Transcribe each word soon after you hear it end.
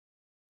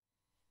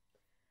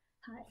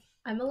Hi,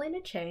 I'm Elena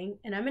Chang,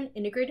 and I'm an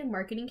integrated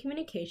marketing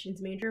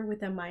communications major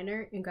with a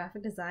minor in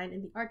graphic design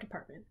in the art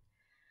department.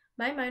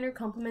 My minor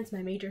complements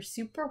my major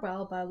super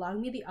well by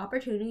allowing me the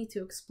opportunity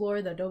to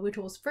explore the Adobe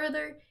tools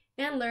further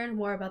and learn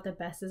more about the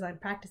best design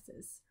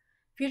practices.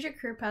 Future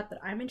career path that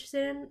I'm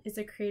interested in is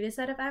the creative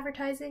side of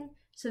advertising,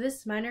 so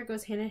this minor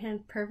goes hand in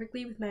hand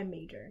perfectly with my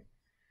major.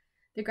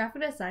 The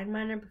graphic design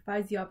minor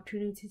provides the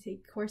opportunity to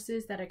take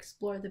courses that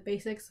explore the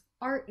basics of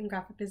art and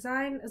graphic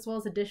design, as well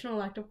as additional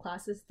elective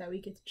classes that we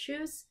get to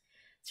choose.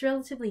 It's a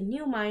relatively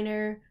new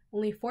minor,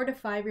 only 4 to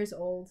 5 years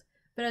old,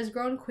 but has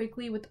grown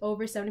quickly with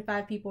over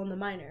 75 people in the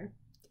minor.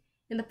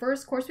 In the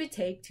first course we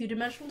take,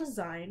 two-dimensional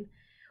design,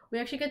 we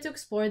actually get to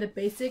explore the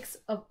basics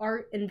of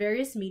art in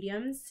various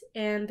mediums,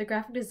 and the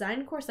graphic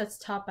design course that's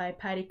taught by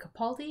Patty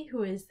Capaldi,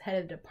 who is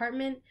head of the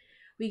department,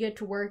 we get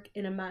to work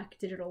in a Mac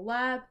digital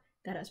lab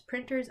that has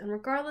printers, and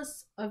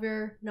regardless of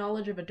your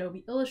knowledge of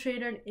Adobe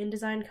Illustrator and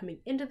InDesign coming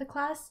into the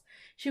class,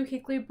 she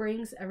quickly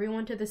brings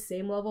everyone to the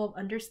same level of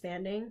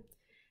understanding,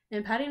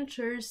 and Patty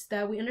ensures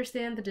that we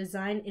understand the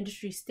design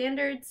industry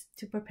standards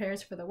to prepare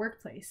us for the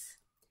workplace.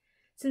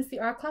 Since the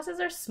art classes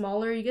are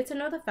smaller, you get to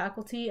know the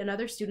faculty and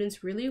other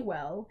students really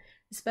well,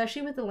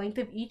 especially with the length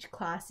of each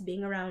class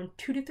being around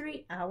 2 to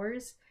 3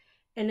 hours.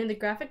 And in the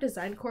graphic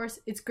design course,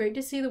 it's great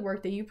to see the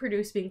work that you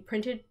produce being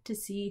printed to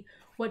see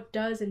what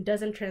does and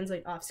doesn't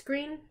translate off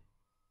screen.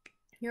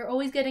 You're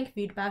always getting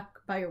feedback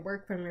by your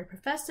work from your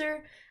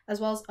professor, as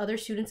well as other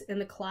students in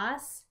the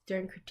class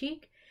during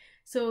critique.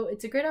 So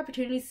it's a great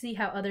opportunity to see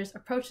how others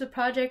approach the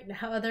project and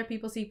how other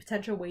people see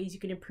potential ways you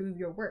can improve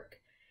your work.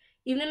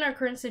 Even in our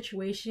current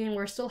situation,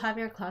 we're still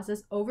having our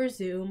classes over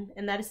Zoom,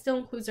 and that still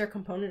includes our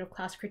component of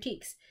class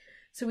critiques.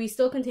 So we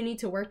still continue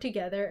to work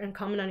together and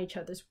comment on each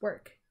other's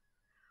work.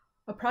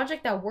 A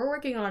project that we're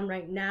working on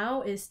right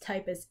now is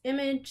type as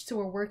image, so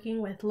we're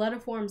working with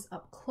letterforms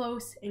up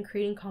close and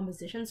creating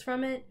compositions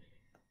from it.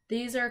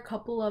 These are a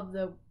couple of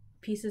the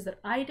pieces that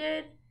I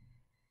did.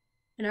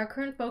 And our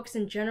current focus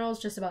in general is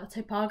just about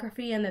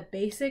typography and the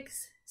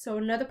basics. So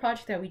another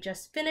project that we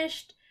just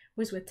finished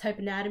was with type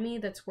anatomy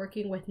that's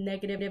working with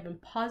negative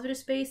and positive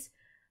space.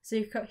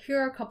 So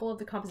here are a couple of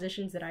the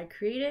compositions that I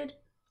created.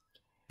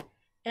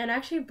 And I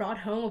actually brought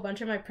home a bunch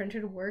of my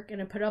printed work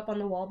and I put it up on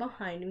the wall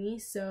behind me.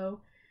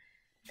 So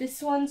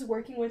this one's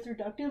working with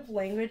reductive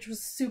language, was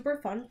a super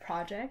fun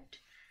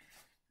project.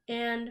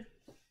 And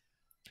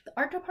the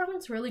art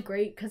department's really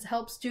great because it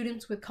helps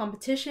students with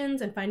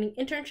competitions and finding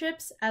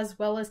internships, as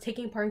well as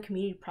taking part in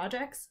community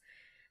projects.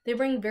 They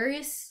bring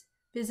various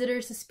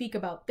visitors to speak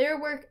about their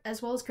work,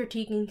 as well as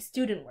critiquing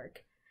student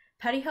work.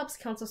 Patty helps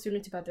counsel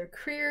students about their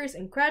careers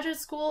in graduate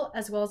school,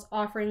 as well as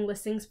offering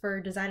listings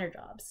for designer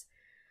jobs.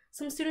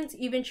 Some students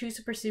even choose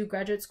to pursue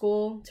graduate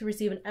school to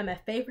receive an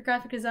MFA for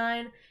graphic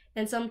design,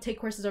 and some take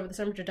courses over the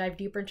summer to dive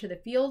deeper into the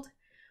field.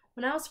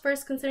 When I was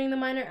first considering the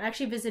minor, I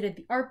actually visited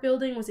the art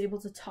building, was able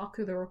to talk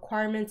through the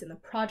requirements and the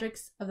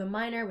projects of the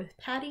minor with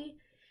Patty.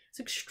 It's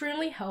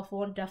extremely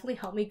helpful and definitely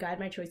helped me guide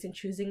my choice in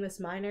choosing this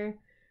minor.